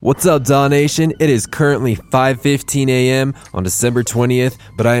What's up, Daw Nation? It is currently 5:15 a.m. on December 20th,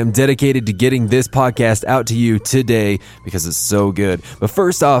 but I am dedicated to getting this podcast out to you today because it's so good. But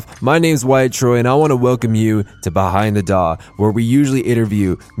first off, my name's Wyatt Troy, and I want to welcome you to Behind the Daw, where we usually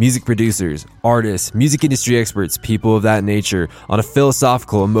interview music producers, artists, music industry experts, people of that nature, on a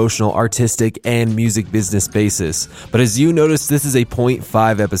philosophical, emotional, artistic, and music business basis. But as you notice, this is a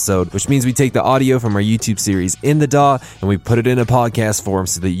 0.5 episode, which means we take the audio from our YouTube series In the Daw, and we put it in a podcast form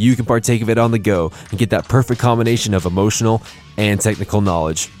so that you can partake of it on the go and get that perfect combination of emotional and technical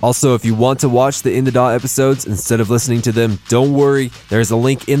knowledge. Also, if you want to watch the In the Daw episodes instead of listening to them, don't worry. There's a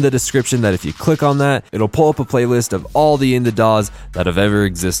link in the description that if you click on that, it'll pull up a playlist of all the In the Daws that have ever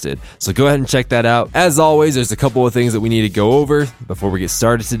existed. So go ahead and check that out. As always, there's a couple of things that we need to go over before we get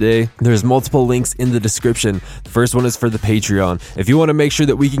started today. There's multiple links in the description. The first one is for the Patreon. If you want to make sure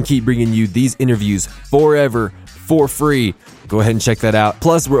that we can keep bringing you these interviews forever for free, go ahead and check that out.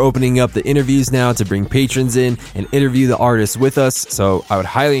 Plus, we're opening up the interviews now to bring patrons in and interview the artists with us, so I would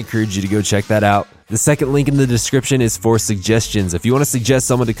highly encourage you to go check that out. The second link in the description is for suggestions. If you want to suggest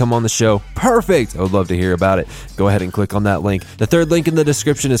someone to come on the show, perfect! I would love to hear about it. Go ahead and click on that link. The third link in the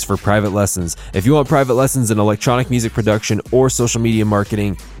description is for private lessons. If you want private lessons in electronic music production or social media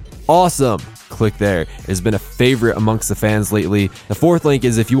marketing, awesome! Click there. It has been a favorite amongst the fans lately. The fourth link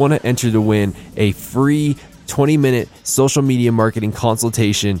is if you want to enter to win a free 20-minute social media marketing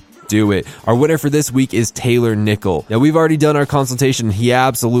consultation, do it. Our winner for this week is Taylor Nickel. Now, we've already done our consultation. He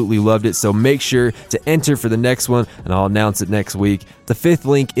absolutely loved it, so make sure to enter for the next one, and I'll announce it next week. The fifth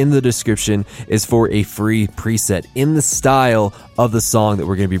link in the description is for a free preset in the style of the song that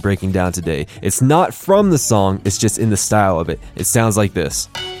we're going to be breaking down today. It's not from the song, it's just in the style of it. It sounds like this.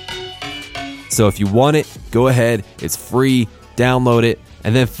 So if you want it, go ahead. It's free. Download it.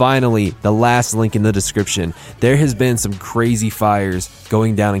 And then finally, the last link in the description. There has been some crazy fires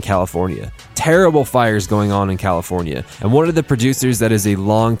going down in California. Terrible fires going on in California. And one of the producers that is a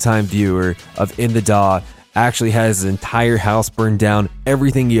longtime viewer of In the Daw actually has his entire house burned down.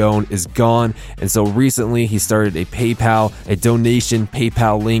 Everything he owned is gone. And so recently he started a donation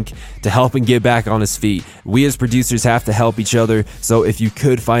PayPal link to help him get back on his feet. We as producers have to help each other. So if you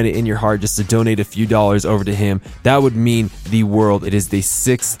could find it in your heart just to donate a few dollars over to him, that would mean the world. It is the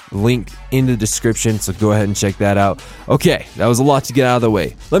sixth link in the description. So go ahead and check that out. Okay, that was a lot to get out of the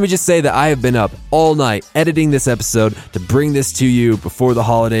way. Let me just say that I have been up all night editing this episode to bring this to you before the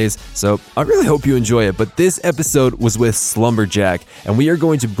holidays. So I really hope you enjoy it. But this episode was with Slumberjack, and we are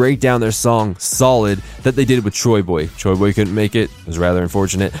going to break down their song Solid that they did with Troy Boy. Troy Boy couldn't make it. It was rather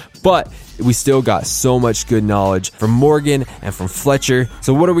unfortunate, but we still got so much good knowledge from Morgan and from Fletcher.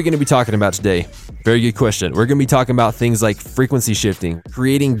 So what are we going to be talking about today? Very good question. We're going to be talking about things like frequency shifting,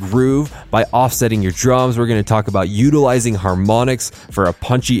 creating groove by offsetting your drums. We're going to talk about utilizing harmonics for a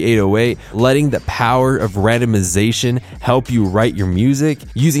punchy 808, letting the power of randomization help you write your music,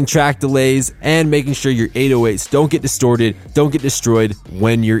 using track delays, and making sure your 808s don't get distorted, don't get destroyed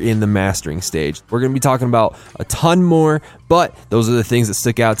when you're in the mastering stage. We're going to be talking about a ton more, but those are the things that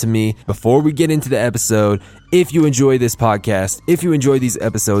stick out to me. Before we get into the episode, if you enjoy this podcast, if you enjoy these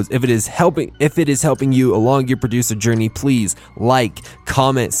episodes, if it is helping you along your producer journey, please like,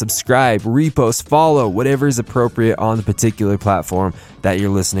 comment, subscribe, repost, follow, whatever is appropriate on the particular platform that you're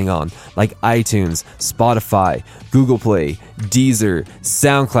listening on, like iTunes, Spotify, Google Play, Deezer,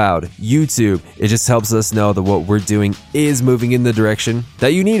 SoundCloud, YouTube. It just helps us know that what we're doing is moving in the direction that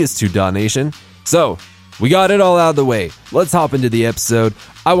you need us to, Daw Nation. So, we got it all out of the way. Let's hop into the episode.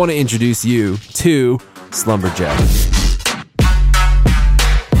 I want to introduce you to Slumberjack.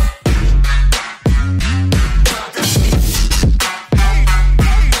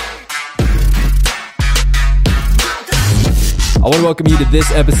 I want to welcome you to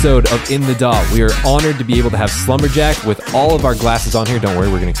this episode of In the Daw. We are honored to be able to have Slumberjack with all of our glasses on here. Don't worry,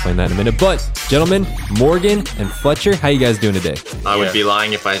 we're going to explain that in a minute. But, gentlemen, Morgan and Fletcher, how you guys doing today? I would be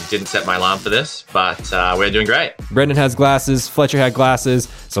lying if I didn't set my alarm for this, but we're doing great. Brendan has glasses, Fletcher had glasses,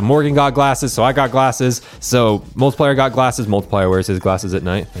 so Morgan got glasses, so I got glasses, so Multiplier got glasses. Multiplier wears his glasses at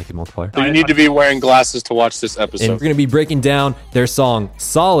night. Thank you, Multiplier. You need to be wearing glasses to watch this episode. And we're going to be breaking down their song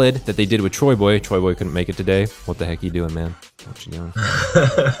Solid that they did with Troy Boy. Troy Boy couldn't make it today. What the heck are you doing, man? What you doing?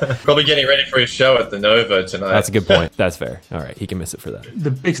 Probably getting ready for his show at the Nova tonight. That's a good point. That's fair. All right, he can miss it for that. The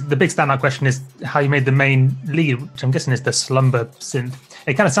big standout question is how you made the main lead, which I'm guessing is the slumber synth.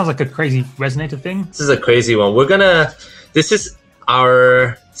 It kind of sounds like a crazy resonator thing. This is a crazy one. This is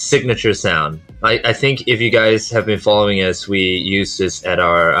our signature sound. I think if you guys have been following us, we use this at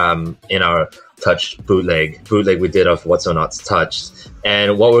our in our Touched bootleg we did of What's So Not Touched.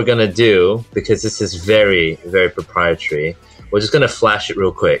 And what we're gonna do, because this is very, very proprietary, we're just gonna flash it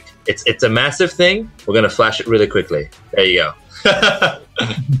real quick. It's a massive thing. We're gonna flash it really quickly. There you go.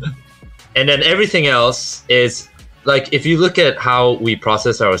 And then everything else is like, if you look at how we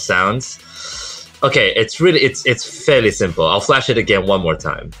process our sounds, okay, it's fairly simple. I'll flash it again one more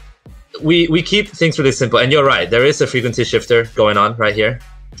time. We keep things really simple, and you're right. There is a frequency shifter going on right here,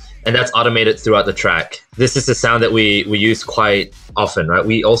 and that's automated throughout the track. This is a sound that we use quite often, right?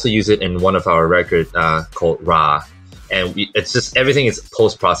 We also use it in one of our records called Ra, and it's just everything is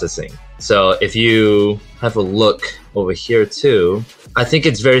post-processing. So if you have a look over here too, I think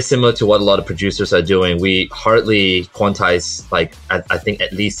it's very similar to what a lot of producers are doing. We hardly quantize, like, I think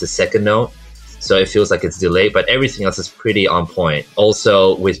at least the second note. So it feels like it's delayed, but everything else is pretty on point.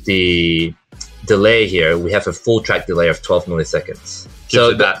 Also, with the delay here, we have a full track delay of 12 milliseconds.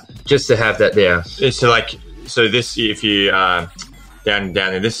 So just to have that there. It's like, so this, if you down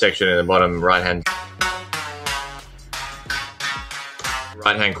in this section in the bottom right hand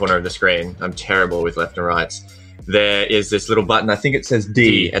corner of the screen, I'm terrible with left and rights. There is this little button. I think it says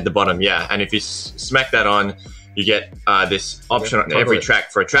D at the bottom. Yeah, and if you smack that on, you get this option on every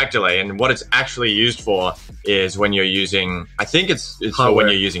track for a track delay. And what it's actually used for is when you're using, I think it's for when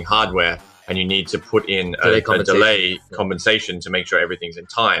you're using hardware and you need to put in a delay compensation to make sure everything's in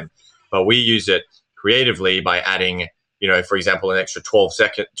time. But we use it creatively by adding, for example, an extra 12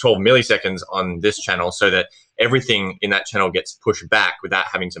 milliseconds on this channel, so that everything in that channel gets pushed back without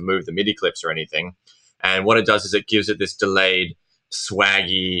having to move the MIDI clips or anything. And what it does is it gives it this delayed,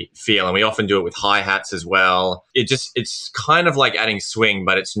 swaggy feel, and we often do it with hi-hats as well. It's kind of like adding swing,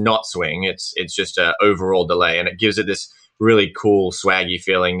 but it's not swing. It's just an overall delay, and it gives it this really cool, swaggy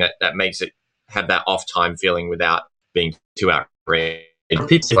feeling that makes it have that off-time feeling without being too outrageous.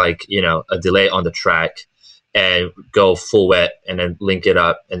 People like, a delay on the track and go full wet and then link it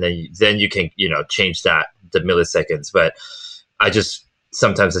up, and then you can, change the milliseconds. But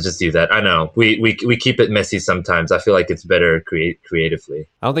sometimes I just do that. I know we keep it messy sometimes. I feel like it's better creatively.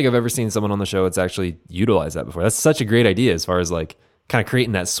 I don't think I've ever seen someone on the show that's actually utilized that before. That's such a great idea as far as like kind of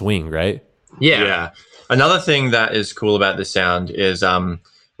creating that swing, right? Yeah. Another thing that is cool about this sound is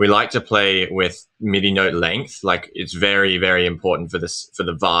we like to play with MIDI note length. Like, it's very, very important for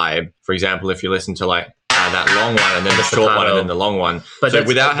the vibe. For example, if you listen to like that long one and then the short one and then the long one, but so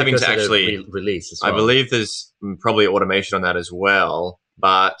without having to actually release as well. I believe there's probably automation on that as well.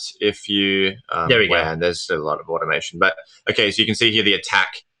 But if you there we go. And there's a lot of automation. But okay, so you can see here the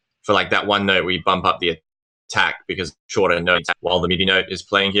attack for like that one note. We bump up the attack because shorter notes while the MIDI note is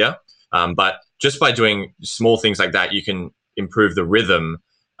playing here. But just by doing small things like that, you can improve the rhythm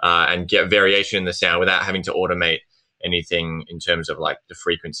and get variation in the sound without having to automate anything in terms of like the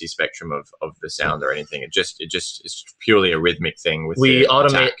frequency spectrum of the sound or anything. It just is purely a rhythmic thing. We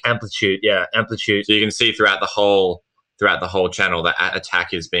automate attack. amplitude. So you can see throughout the whole channel that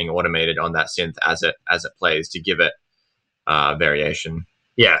attack is being automated on that synth as it plays to give it variation.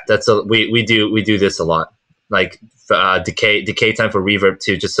 Yeah, we do this a lot. Like decay time for reverb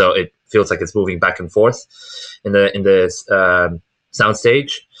too, just so it feels like it's moving back and forth in the sound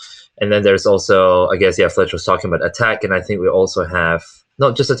stage. And then there's also, I guess, Fletcher was talking about attack, and I think we also have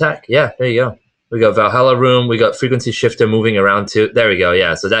not just attack. Yeah, there you go. We got Valhalla Room. We got frequency shifter moving around too. There we go.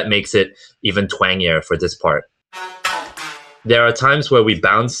 Yeah, so that makes it even twangier for this part. There are times where we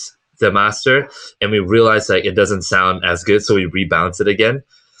bounce the master and we realize like it doesn't sound as good, so we rebounce it again.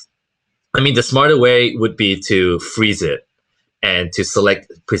 I mean, the smarter way would be to freeze it and to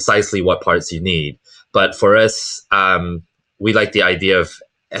select precisely what parts you need. But for us, we like the idea of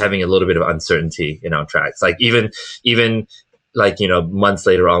having a little bit of uncertainty in our tracks. Like even like, months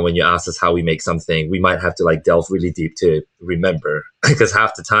later on when you ask us how we make something, we might have to like delve really deep to remember, because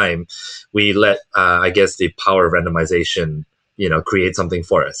half the time we let, I guess, the power of randomization, create something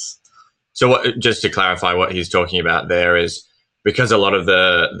for us. So just to clarify what he's talking about there is, because a lot of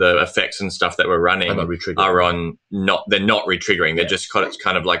the effects and stuff that we're running they're not retriggering. They're just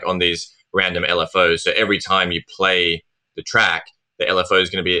kind of like on these random LFOs. So every time you play the track, the LFO is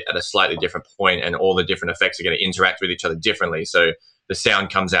going to be at a slightly different point, and all the different effects are going to interact with each other differently. So the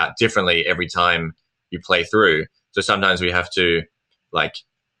sound comes out differently every time you play through. So sometimes we have to like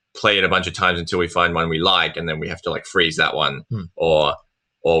play it a bunch of times until we find one we like, and then we have to like freeze that one, or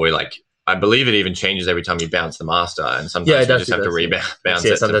we like. I believe it even changes every time you bounce the master, and sometimes we just have to bounce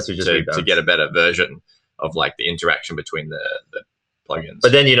it to get a better version of like the interaction between the plugins.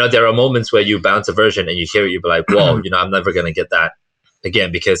 But then, there are moments where you bounce a version and you hear it, you'll be like, whoa, I'm never going to get that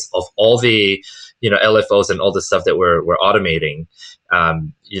again because of all the, LFOs and all the stuff that we're automating.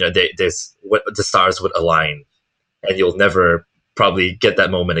 There's what the stars would align, and you'll never probably get that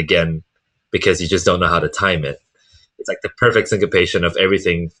moment again because you just don't know how to time it. It's like the perfect syncopation of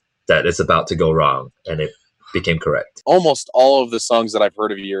everything that is about to go wrong, and it became correct. Almost all of the songs that I've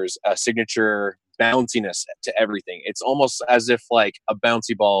heard of yours, signature bounciness to everything. It's almost as if like a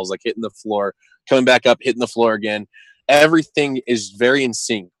bouncy ball is like hitting the floor, coming back up, hitting the floor again. Everything is very in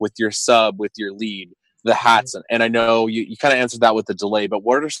sync with your sub, with your lead, the hats. And I know you kind of answered that with the delay, but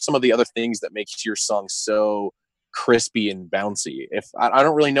what are some of the other things that makes your song so crispy and bouncy? If I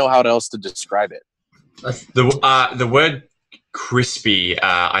don't really know how else to describe it. The word crispy,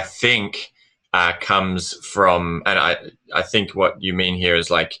 I think, comes from, and I think what you mean here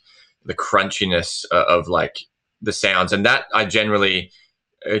is like the crunchiness of like the sounds, and that I generally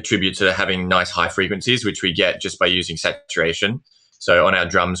attribute to having nice high frequencies, which we get just by using saturation. So on our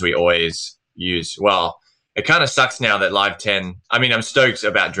drums, we always use, well, it kind of sucks now that Live 10, I mean, I'm stoked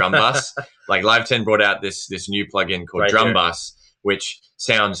about Drum Bus. Like Live 10 brought out this new plugin called Drum Bus, which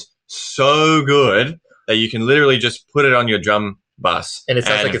sounds so good that you can literally just put it on your drum bus. And it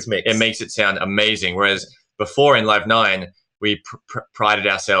sounds like it's mixed. It makes it sound amazing. Whereas before in Live 9, we prided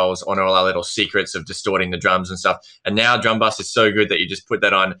ourselves on all our little secrets of distorting the drums and stuff. And now Drum Bus is so good that you just put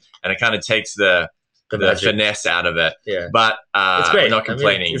that on and it kind of takes the finesse out of it. Yeah. But it's great. we're not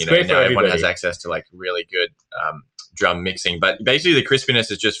complaining. I mean, you know, now everyone has access to like really good drum mixing. But basically the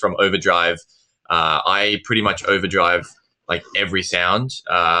crispiness is just from overdrive. I pretty much overdrive like every sound,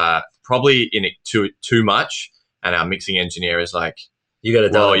 probably in it too much. And our mixing engineer is like, you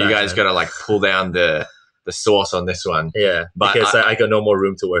guys got to like pull down the source on this one. Yeah, but because I got no more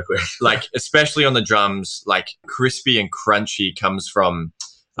room to work with. Like, especially on the drums, like crispy and crunchy comes from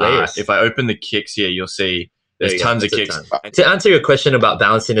layers. If I open the kicks here, you'll see there's tons of kicks. To answer your question about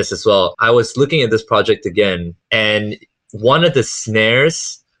bounciness as well, I was looking at this project again, and one of the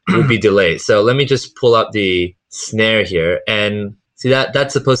snares will be delayed. So let me just pull up the snare here, and see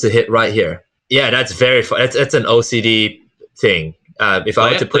that's supposed to hit right here. Yeah, that's very fun. That's an OCD thing. If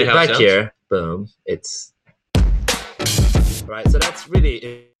I were to put it back here, boom, it's right. So that's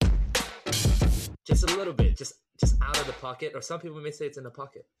really just a little bit, just out of the pocket, or some people may say it's in the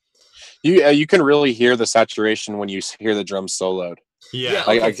pocket. You can really hear the saturation when you hear the drums soloed. Yeah,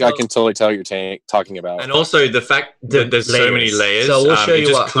 I can totally tell what you're talking about. And also the fact that there's so many layers. So we'll show you it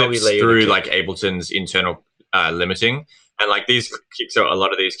just how we clips layer through like Ableton's internal limiting, and like these kicks a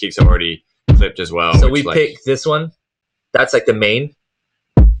lot of these kicks are already clipped as well. So we pick this one. That's like the main.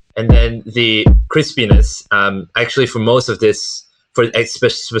 And then the crispiness, actually for most of this, for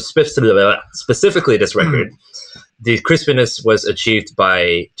specifically this record, the crispiness was achieved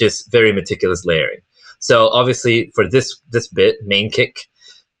by just very meticulous layering. So obviously for this bit, main kick,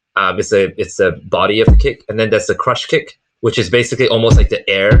 it's the body of the kick, and then that's the crush kick, which is basically almost like the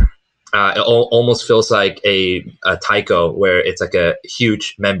air. It almost feels like a taiko, where it's like a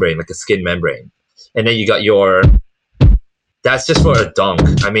huge membrane, like a skin membrane. And then you got that's just for a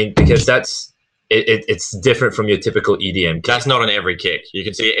dunk. I mean, because it's different from your typical EDM kick. That's not on every kick. You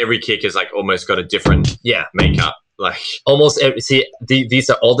can see every kick is like almost got a different makeup. Like almost these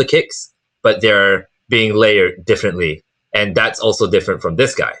are all the kicks, but they're being layered differently, and that's also different from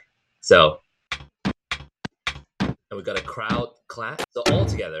this guy. So, and we got a crowd clap. So all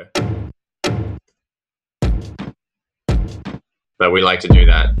together. But we like to do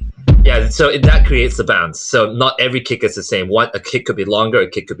that. Yeah, so that creates the bounce. So not every kick is the same. A kick could be longer, a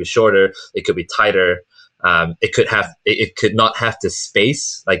kick could be shorter, it could be tighter. It could not have the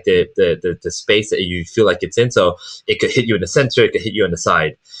space, like the space that you feel like it's in. So it could hit you in the center, it could hit you on the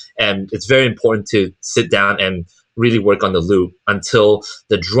side. And it's very important to sit down and really work on the loop until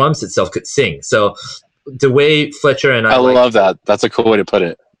the drums itself could sing. So the way Fletcher and I love that. That's a cool way to put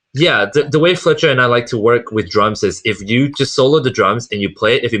it. Yeah, the way Fletcher and I like to work with drums is if you just solo the drums and you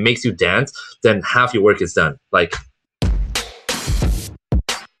play it, if it makes you dance, then half your work is done. Like,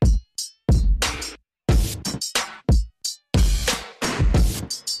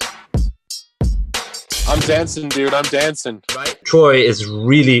 I'm dancing, dude. I'm dancing. Right. Troy is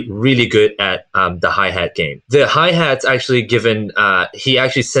really, really good at the hi-hat game. The hi-hat's actually given, he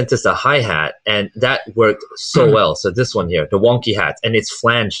actually sent us a hi-hat, and that worked so well. So this one here, the wonky hat, and it's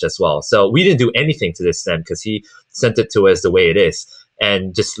flanged as well. So we didn't do anything to this stem because he sent it to us the way it is,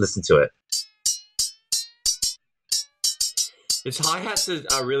 and just listen to it. Its hi-hats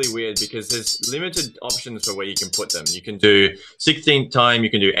are really weird because there's limited options for where you can put them. You can do 16th time,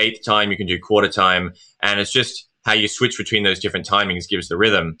 you can do 8th time, you can do quarter time, and it's just how you switch between those different timings gives the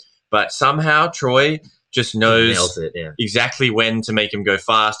rhythm. But somehow Troy just knows exactly when to make him go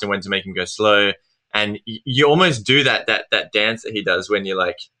fast and when to make him go slow. And you almost do that dance that he does when you're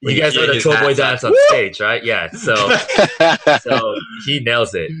like... You guys know the Troy Boy dance on stage, right? Yeah, so he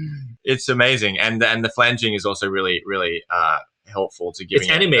nails it. It's amazing, and the flanging is also really helpful to giving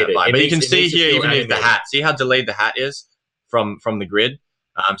It's animated. It that vibe. It But you makes- can it see makes it here feel even if the animated. hat. See how delayed the hat is from the grid.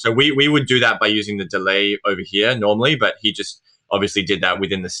 So we would do that by using the delay over here normally, but he just obviously did that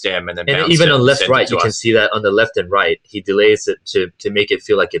within the stem and then And bounced even it on and left, sent right, it to you can us. see that on the left and right, he delays it to make it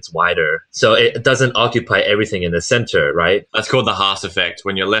feel like it's wider. So it doesn't occupy everything in the center, right? That's called the Haas effect.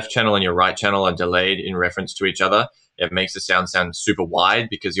 When your left channel and your right channel are delayed in reference to each other, it makes the sound super wide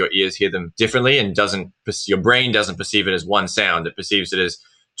because your ears hear them differently and your brain doesn't perceive it as one sound. It perceives it as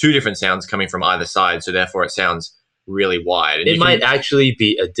two different sounds coming from either side. So therefore, it sounds really wide. And It you might can- actually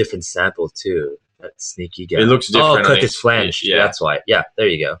be a different sample too. That sneaky guy. It looks different Oh, on cut each- this flange. yeah. That's why. Yeah, there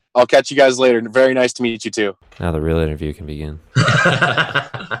you go. I'll catch you guys later. Very nice to meet you too. Now the real interview can begin.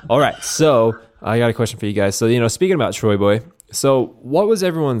 All right, so I got a question for you guys. So, speaking about Troy Boy, so what was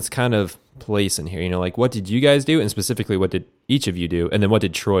everyone's kind of place in here? Like, what did you guys do, and specifically, what did each of you do, and then what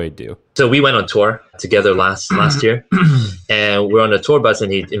did Troy do? So we went on tour together last year, and we're on a tour bus,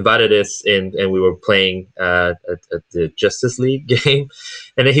 and he invited us in, and we were playing at the Justice League game,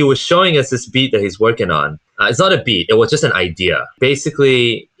 and then he was showing us this beat that he's working on. It's not a beat; it was just an idea.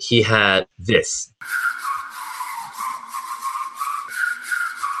 Basically, he had this.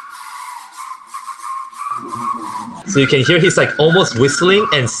 So you can hear he's like almost whistling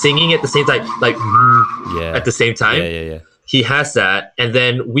and singing at the same time, like Yeah. at the same time. Yeah. He has that, and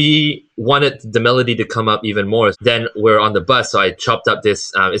then we wanted the melody to come up even more. Then we're on the bus, so I chopped up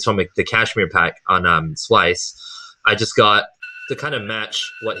this. It's from the Cashmere pack on Splice. I just got to kind of match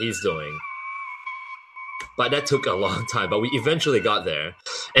what he's doing, but that took a long time. But we eventually got there,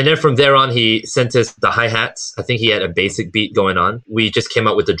 and then from there on, he sent us the hi-hats. I think he had a basic beat going on. We just came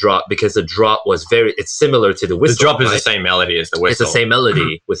up with the drop because the drop was it's similar to the The whistle. drop is the right? same melody as the whistle. It's the same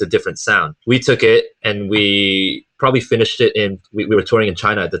melody with a different sound. We took it and we probably finished it we were touring in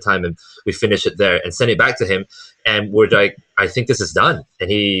China at the time, and we finished it there and sent it back to him. And we're like, I think this is done. And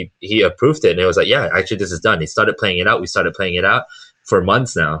he approved it. And it was like, yeah, actually this is done. He started playing it out. We started playing it out for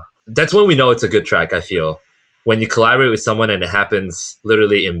months now. That's when we know it's a good track, I feel. When you collaborate with someone and it happens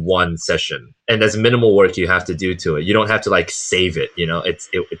literally in one session, and there's minimal work you have to do to it. You don't have to like save it,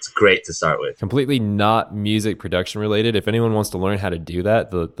 it's great to start with. Completely not music production related. If anyone wants to learn how to do that,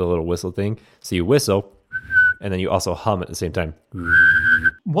 the little whistle thing, so you whistle, and then you also hum at the same time.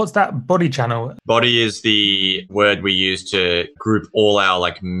 What's that body channel? Body is the word we use to group all our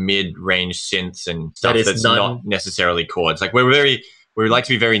like mid-range synths and stuff That is that's none- not necessarily chords. Like we like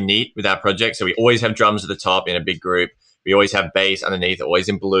to be very neat with our project, so we always have drums at the top in a big group. We always have bass underneath, always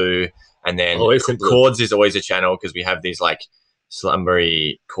in blue, and then Always in blue. chords is always a channel because we have these like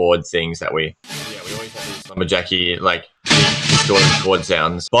slumbery chord things that we always have these slumberjacky like distorted chord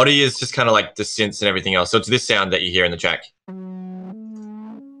sounds. Body is just kind of like the synths and everything else. So it's this sound that you hear in the track.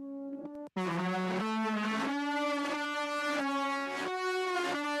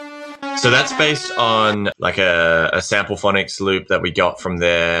 So that's based on like a sample phonics loop that we got from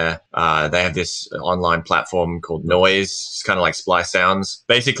their, they have this online platform called Noise. It's kind of like Splice Sounds.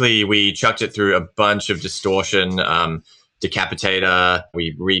 Basically, we chucked it through a bunch of distortion, decapitator.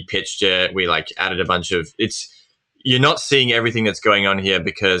 We repitched it. We like added a bunch of, you're not seeing everything that's going on here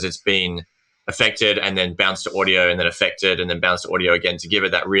because it's been affected and then bounced to audio and then affected and then bounced to audio again to give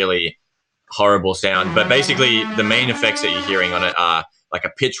it that really horrible sound. But basically the main effects that you're hearing on it are like a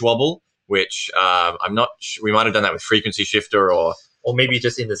pitch wobble, which I'm not sure, we might have done that with frequency shifter or maybe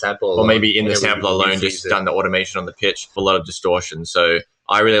just in the sample or maybe in the whenever sample we alone, freeze just it. done the automation on the pitch, a lot of distortion. So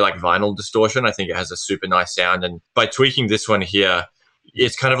I really like vinyl distortion. I think it has a super nice sound. And by tweaking this one here,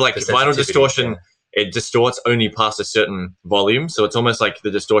 it's kind of like The vinyl sensitivity, distortion. yeah. It distorts only past a certain volume. So it's almost like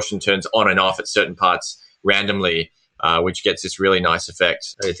the distortion turns on and off at certain parts randomly, which gets this really nice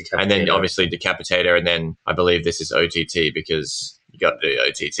effect. And then obviously decapitator. And then I believe this is OTT because you got to do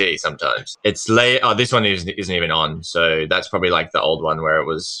OTT sometimes. It's this one isn't even on. So that's probably like the old one where it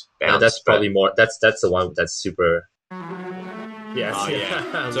was bounced. that's but- probably more. That's the one that's super. Yes. Oh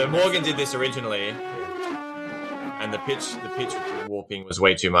yeah. So Morgan did this originally, and the pitch warping was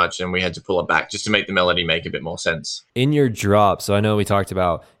way too much, and we had to pull it back just to make the melody make a bit more sense. In your drop, so I know we talked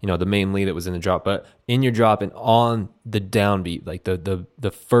about the main lead that was in the drop, but in your drop and on the downbeat, like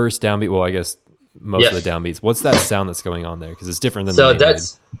the first downbeat, well, I guess most Yes. of the downbeats, what's that sound that's going on there? Because it's different than So the main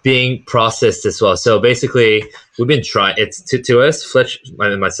that's being processed as well. So basically, we've been trying. It's to us, Fletch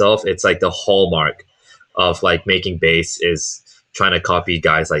and myself. It's like the hallmark of like making bass is trying to copy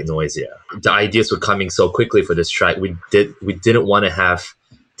guys like Noisia. The ideas were coming so quickly for this track. We didn't want to have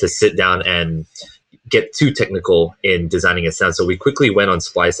to sit down and get too technical in designing a sound. So we quickly went on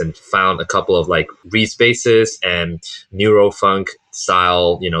Splice and found a couple of like Reese basses and Neurofunk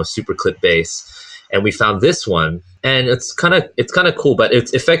style, super clip bass. And we found this one, and it's kind of cool, but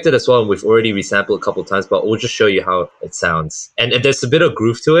it's affected as well. And we've already resampled a couple of times, but we'll just show you how it sounds. And there's a bit of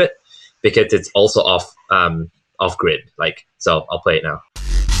groove to it because it's also off grid. So I'll play it now.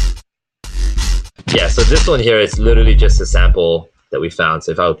 Yeah, so this one here is literally just a sample that we found.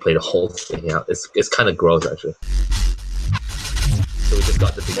 So if I would play the whole thing out, it's kind of gross actually. So we just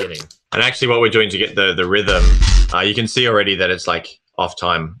got the beginning. And actually what we're doing to get the rhythm, you can see already that it's like off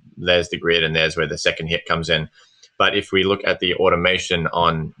time. There's the grid and there's where the second hit comes in. But if we look at the automation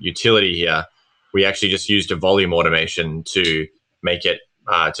on utility here, we actually just used a volume automation to make it,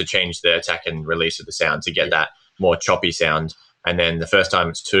 to change the attack and release of the sound to get that more choppy sound. And then the first time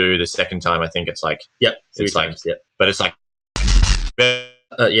it's 2, the second time I think it's like, 3 it's times, like, but it's like,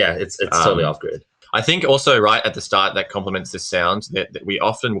 it's totally off grid. I think also right at the start that complements this sound that we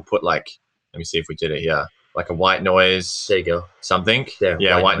often will put like, let me see if we did it here, like a white noise. There you go. Something. There,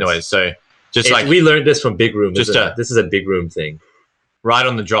 yeah, white noise. So just like we learned this from Big Room. This is a Big Room thing. Right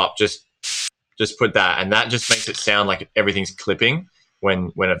on the drop, just put that, and that just makes it sound like everything's clipping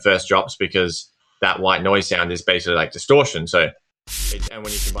when it first drops, because that white noise sound is basically like distortion. So, and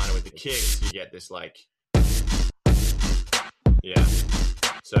when you combine it with the kicks, you get this like, yeah.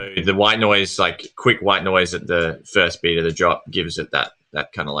 So the white noise, like quick white noise at the first beat of the drop, gives it that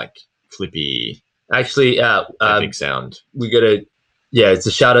kind of like clippy. Actually, big sound. It's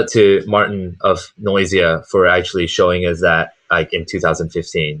a shout out to Martin of Noisia for actually showing us that like in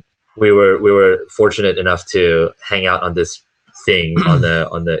 2015. We were fortunate enough to hang out on this thing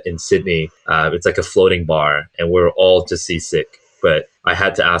in Sydney. It's like a floating bar, and we're all just seasick. But I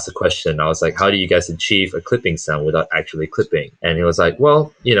had to ask a question. I was like, how do you guys achieve a clipping sound without actually clipping? And he was like,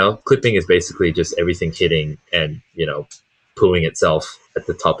 well, clipping is basically just everything hitting and, pooing itself at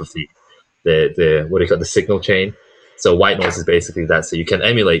the top of the what do you call it, the signal chain. So white noise is basically that. So you can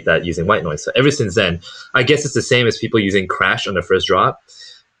emulate that using white noise. So ever since then, I guess it's the same as people using crash on the first drop,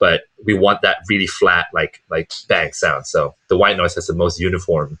 but we want that really flat, like bang sound. So the white noise has the most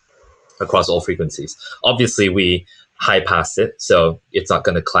uniform across all frequencies. Obviously, we high pass it, so it's not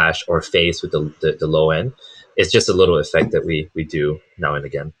going to clash or phase with the low end. It's just a little effect that we do now and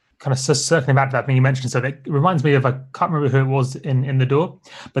again. Kind of circling back to that thing you mentioned, so that reminds me of, I can't remember who it was in The Door,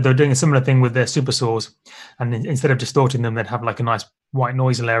 but they were doing a similar thing with their super saws, and instead of distorting them, they'd have like a nice white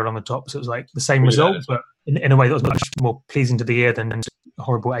noise layer on the top. So it was like the same result, but in a way that was much more pleasing to the ear than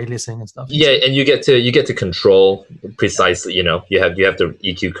horrible aliasing and stuff. Yeah, and you get to control precisely. You have the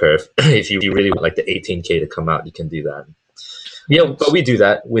EQ curve. If you really want like the 18K to come out, you can do that. Yeah, but we do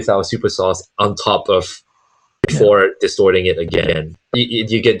that with our super saws on top of before distorting it again.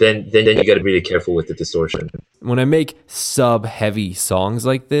 You get then you got to be really careful with the distortion. When I make sub heavy songs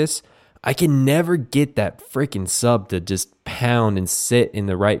like this, I can never get that freaking sub to just pound and sit in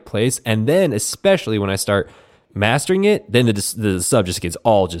the right place. And then especially when I start mastering it, then the sub just gets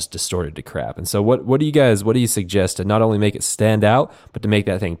all just distorted to crap. And so what do you suggest to not only make it stand out, but to make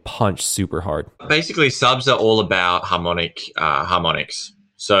that thing punch super hard? Basically, subs are all about harmonics.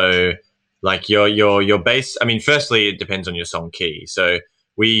 So like your bass, I mean, firstly, it depends on your song key. So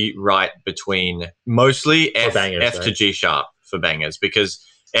we write between mostly F to G sharp for bangers, because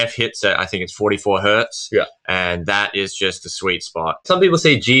F hits at, I think it's 44 hertz. Yeah. And that is just the sweet spot. Some people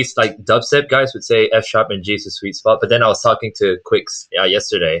say G's, like dubstep guys would say F sharp and G's the sweet spot. But then I was talking to Quicks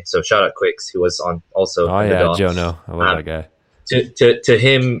yesterday. So shout out Quicks, who was on also. Oh, yeah, Joe, no. I love that guy. To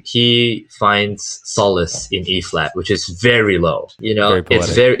him, he finds solace in E flat, which is very low.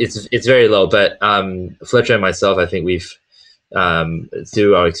 It's very low. But Fletcher and myself, I think we've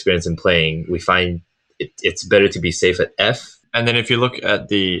through our experience in playing, we find it's better to be safe at F. And then if you look at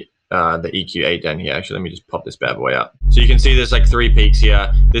the EQ8 down here, actually, let me just pop this bad boy up. So you can see there's like 3 peaks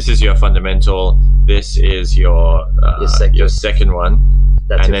here. This is your fundamental. This is your second one.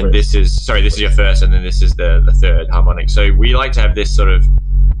 That's and then this is your first, and then this is the third harmonic. So we like to have this sort of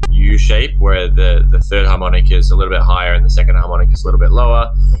U shape where the third harmonic is a little bit higher and the second harmonic is a little bit lower.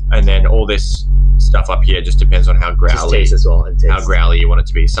 And then all this stuff up here just depends on how growly, how growly you want it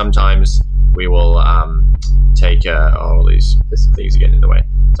to be. Sometimes we will take all these things are getting in the way.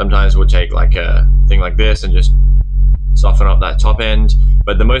 Sometimes we'll take like a thing like this and just soften up that top end.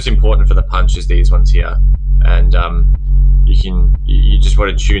 But the most important for the punch is these ones here. And you just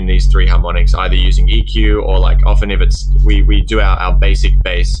want to tune these 3 harmonics either using EQ or like often if it's we do our basic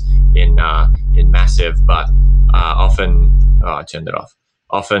bass in massive, but often I turned it off.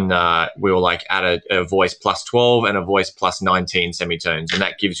 often we'll like add a voice plus 12 and a voice plus 19 semitones, and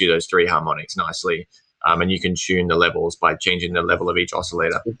that gives you those 3 harmonics nicely. And you can tune the levels by changing the level of each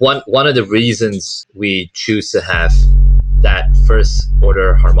oscillator. One of the reasons we choose to have that first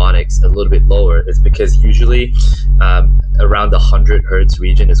order harmonics a little bit lower is because usually around the 100 hertz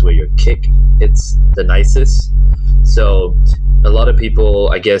region is where your kick hits the nicest. So a lot of people,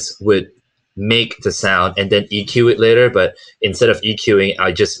 I guess, would make the sound and then EQ it later, but instead of EQing,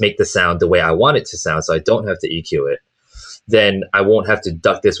 I just make the sound the way I want it to sound, so I don't have to EQ it. Then I won't have to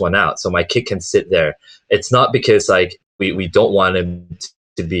duck this one out, so my kick can sit there. It's not because like we don't want him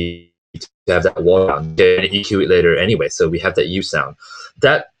to have that wall down. They're going to EQ it later anyway, so we have that U sound.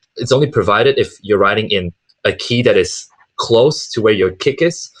 That it's only provided if you're writing in a key that is close to where your kick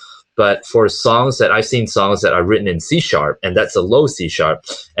is. But for songs that I've seen songs that are written in C sharp, and that's a low C sharp,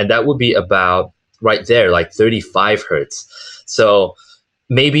 and that would be about right there, like 35 hertz. So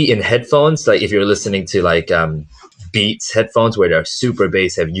maybe in headphones, like if you're listening to like Beats headphones where they're super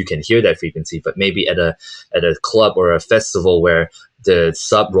bass heavy, you can hear that frequency. But maybe at a club or a festival where the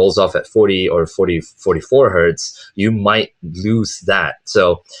sub rolls off at 40 or 44 hertz, you might lose that.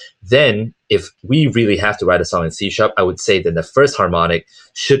 So then if we really have to write a song in C sharp, I would say that the first harmonic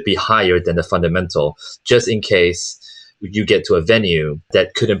should be higher than the fundamental, just in case you get to a venue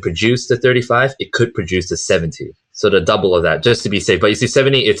that couldn't produce the 35, it could produce the 70. So the double of that, just to be safe. But you see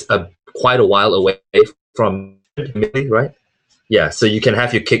 70, it's quite a while away from right? Yeah, so you can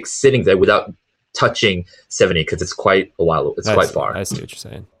have your kick sitting there without touching 70 because it's quite a while. It's quite far. I see what you're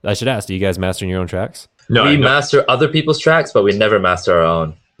saying. I should ask, do you guys master your own tracks? No, we master other people's tracks, but we never master our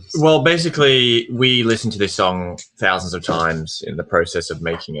own. Well, basically, we listen to this song thousands of times in the process of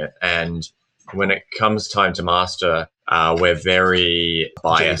making it. And when it comes time to master, we're very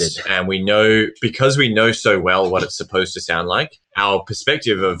biased. Jaded. And we know, because we know so well what it's supposed to sound like, our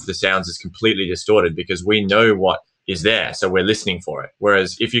perspective of the sounds is completely distorted because we know what is there. So we're listening for it.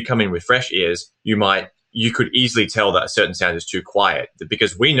 Whereas if you come in with fresh ears, you could easily tell that a certain sound is too quiet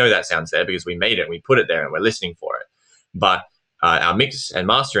because we know that sound's there because we made it, we put it there and we're listening for it. But our mix and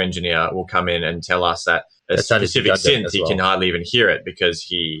master engineer will come in and tell us that a specific synth, he can hardly even hear it because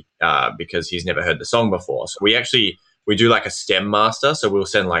he's never heard the song before. So we do like a stem master. So we'll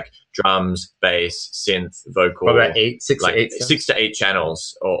send like drums, bass, synth, vocal. Probably six to eight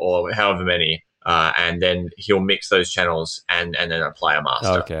channels or however many. And then he'll mix those channels and then apply a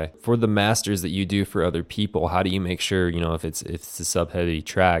master. Okay. For the masters that you do for other people, how do you make sure, if it's a sub heavy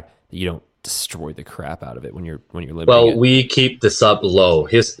track, that you don't destroy the crap out of it when you're limiting it? We keep the sub low.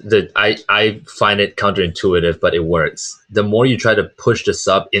 I find it counterintuitive, but it works. The more you try to push the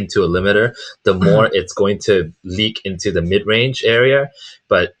sub into a limiter, the more it's going to leak into the mid-range area.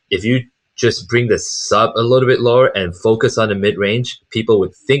 But if you just bring the sub a little bit lower and focus on the mid-range, people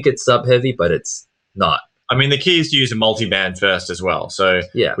would think it's sub heavy, but it's not. I mean, the key is to use a multi-band first as well. So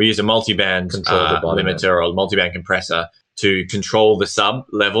we use a multi-band limiter or a multi-band compressor to control the sub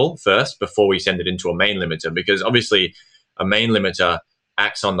level first before we send it into a main limiter, because obviously a main limiter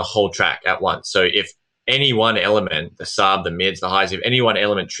acts on the whole track at once. So if any one element, the sub, the mids, the highs, if any one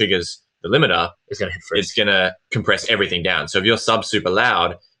element triggers the limiter, it's going to hit first. It's going to compress everything down. So if your sub's super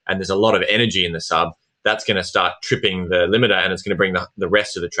loud and there's a lot of energy in the sub, that's going to start tripping the limiter and it's going to bring the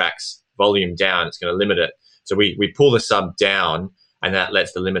rest of the track's volume down. It's going to limit it. So we pull the sub down and that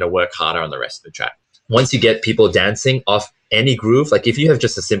lets the limiter work harder on the rest of the track. Once you get people dancing off any groove, like if you have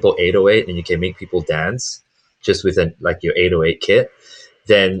just a simple 808 and you can make people dance just with your 808 kit,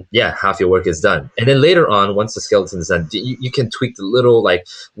 then half your work is done. And then later on, once the skeleton is done, you can tweak the little like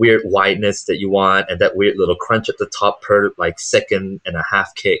weird wideness that you want and that weird little crunch at the top per like second and a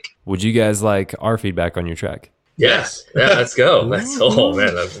half kick. Would you guys like our feedback on your track? Yes. Yeah, let's go.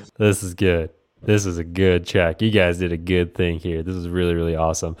 This is good. This is a good track. You guys did a good thing here. This is really, really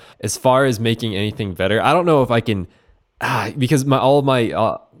awesome. As far as making anything better, I don't know if I can, because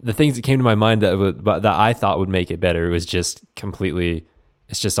the things that came to my mind that I thought would make it better was just completely,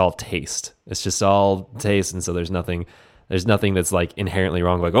 it's just all taste. It's just all taste, and so there's nothing that's like inherently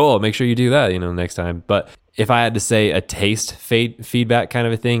wrong. Like, oh, make sure you do that, next time. But if I had to say a taste feedback kind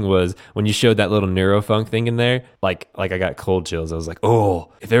of a thing was when you showed that little neurofunk thing in there, like I got cold chills. I was like,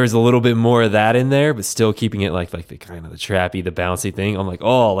 oh, if there was a little bit more of that in there, but still keeping it like the kind of the trappy, the bouncy thing. I'm like,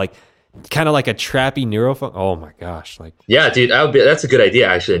 oh, like kind of like a trappy neurofunk. Oh my gosh, like Yeah, dude, that's a good idea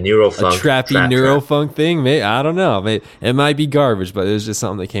actually. A neurofunk, a trappy neurofunk thing. Maybe, I don't know. It might be garbage, but it was just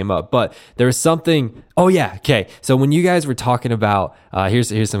something that came up. But there was something. Oh yeah, okay. So when you guys were talking about,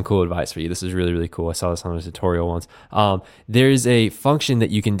 here's some cool advice for you. This is really really cool. I saw this on a tutorial once. There's a function that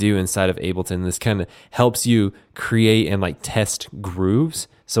you can do inside of Ableton. This kind of helps you create and like test grooves.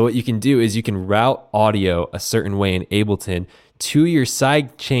 So what you can do is you can route audio a certain way in Ableton to your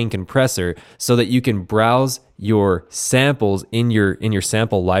sidechain compressor so that you can browse your samples in your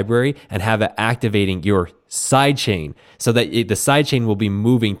sample library and have it activating your sidechain so that the sidechain will be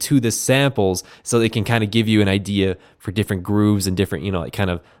moving to the samples so they can kind of give you an idea for different grooves and different, like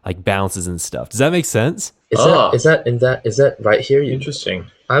kind of like bounces and stuff. Does that make sense? Is that right here? Interesting.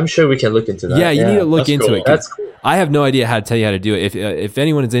 I'm sure we can look into that. Yeah, you need to look into cool. it. That's cool. I have no idea how to tell you how to do it. If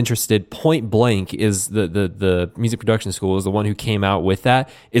anyone is interested, Point Blank is the music production school is the one who came out with that.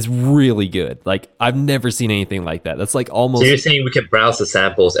 It's really good. Like I've never seen anything like that. That's like almost. So you're saying we can browse the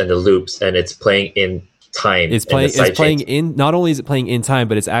samples and the loops, and it's playing in time. It's playing in. Not only is it playing in time,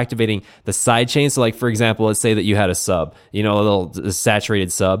 but it's activating the side chain. So, like for example, let's say that you had a sub, a little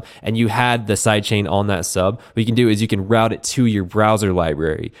saturated sub, and you had the side chain on that sub. What you can do is you can route it to your browser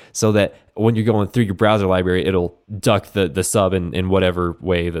library, so that when you're going through your browser library, it'll duck the sub in whatever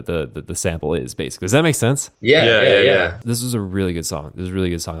way that the sample is. Basically, does that make sense? Yeah. This is a really good song. This is a really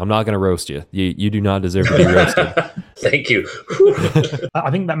good song. I'm not going to roast you. You do not deserve to be roasted. Thank you.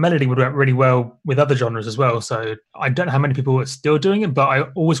 I think that melody would work really well with other genres as well. So I don't know how many people are still doing it, but I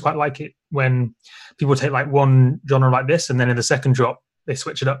always quite like it when people take like one genre like this and then in the second drop, they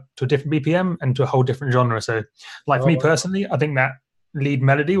switch it up to a different BPM and to a whole different genre. So like for me personally, I think that lead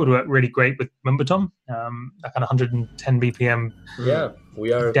melody would work really great with Mumbatom, that kind of 110 BPM. Yeah,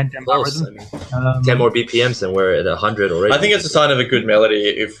 we are close. 10 more BPMs and we're at 100 already. I think it's a sign of a good melody.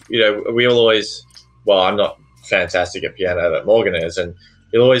 If we will always. Well, I'm not fantastic at piano, but Morgan is, and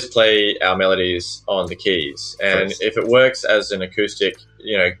he'll always play our melodies on the keys. And if it works as an acoustic,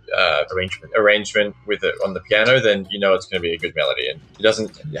 arrangement with it on the piano, then it's going to be a good melody. And it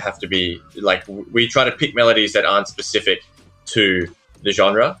doesn't have to be like we try to pick melodies that aren't specific to the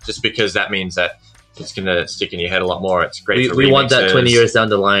genre, just because that means that it's going to stick in your head a lot more. It's great. We want that 20 years down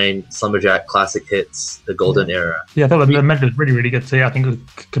the line, Slumberjack classic hits, the golden era. Yeah, I thought the melody was really, really good. So yeah, I think it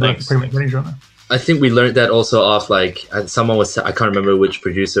could work pretty much any genre. I think we learned that also off someone was, I can't remember which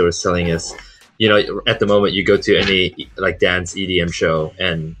producer was telling us, at the moment you go to any like dance EDM show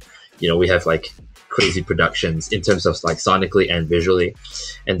and, we have like crazy productions in terms of like sonically and visually.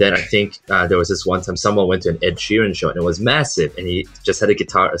 And then I think there was this one time someone went to an Ed Sheeran show and it was massive and he just had a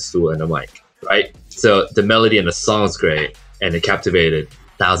guitar, a stool and a mic, right? So the melody and the song's great and it captivated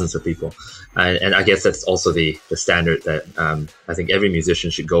thousands of people. And I guess that's also the standard that I think every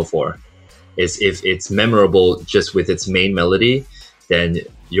musician should go for. Is if it's memorable just with its main melody, then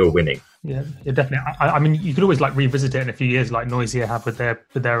you're winning. Yeah, definitely. I mean, you could always like revisit it in a few years, like Noisia have with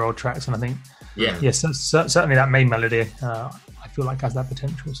their old tracks, and I think, certainly that main melody, I feel like has that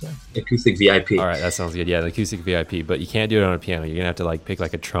potential. So acoustic VIP. All right, that sounds good. Yeah, the acoustic VIP, but you can't do it on a piano. You're gonna have to like pick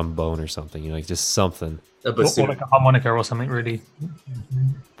like a trombone or something. Just something. Or like a harmonica or something really.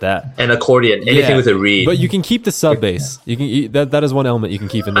 That an accordion, anything with a reed. But you can keep the sub bass. You can that is one element you can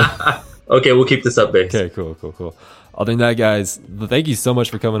keep in there. Okay, we'll keep this up bass. Okay, cool. Other than that, guys, thank you so much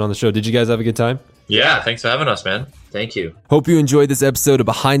for coming on the show. Did you guys have a good time? Yeah, thanks for having us, man. Thank you. Hope you enjoyed this episode of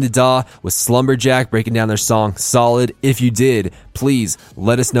Behind the DAW with Slumberjack breaking down their song Solid. If you did, please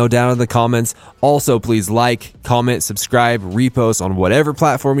let us know down in the comments. Also, please like, comment, subscribe, repost on whatever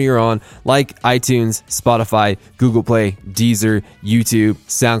platform you're on, like iTunes, Spotify, Google Play, Deezer, YouTube,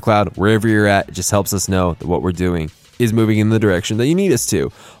 SoundCloud, wherever you're at. It just helps us know that what we're doing is moving in the direction that you need us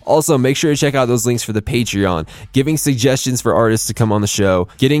to. Also, make sure to check out those links for the Patreon, giving suggestions for artists to come on the show,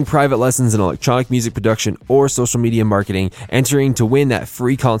 getting private lessons in electronic music production or social media marketing, entering to win that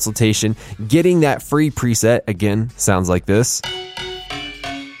free consultation, getting that free preset, again, sounds like this.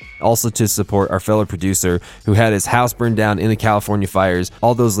 Also to support our fellow producer who had his house burned down in the California fires.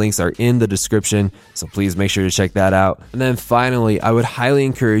 All those links are in the description, so please make sure to check that out. And then finally, I would highly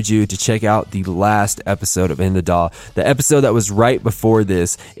encourage you to check out the last episode of In the DAW. The episode that was right before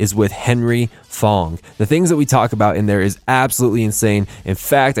this is with Henry Fong. The things that we talk about in there is absolutely insane. In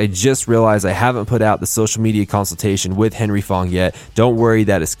fact, I just realized I haven't put out the social media consultation with Henry Fong yet. Don't worry,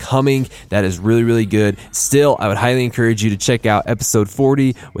 that is coming. That is really, really good. Still, I would highly encourage you to check out episode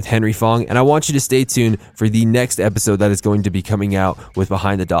 40 with Henry Fong, and I want you to stay tuned for the next episode that is going to be coming out with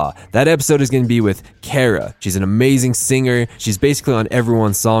Behind the DAW. That episode is going to be with Kara. She's an amazing singer. She's basically on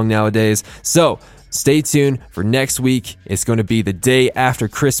everyone's song nowadays. So Stay tuned for next week. It's going to be the day after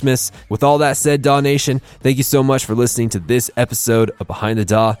Christmas. With all that said, DAW Nation, thank you so much for listening to this episode of Behind the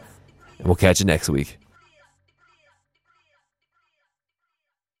DAW, and we'll catch you next week.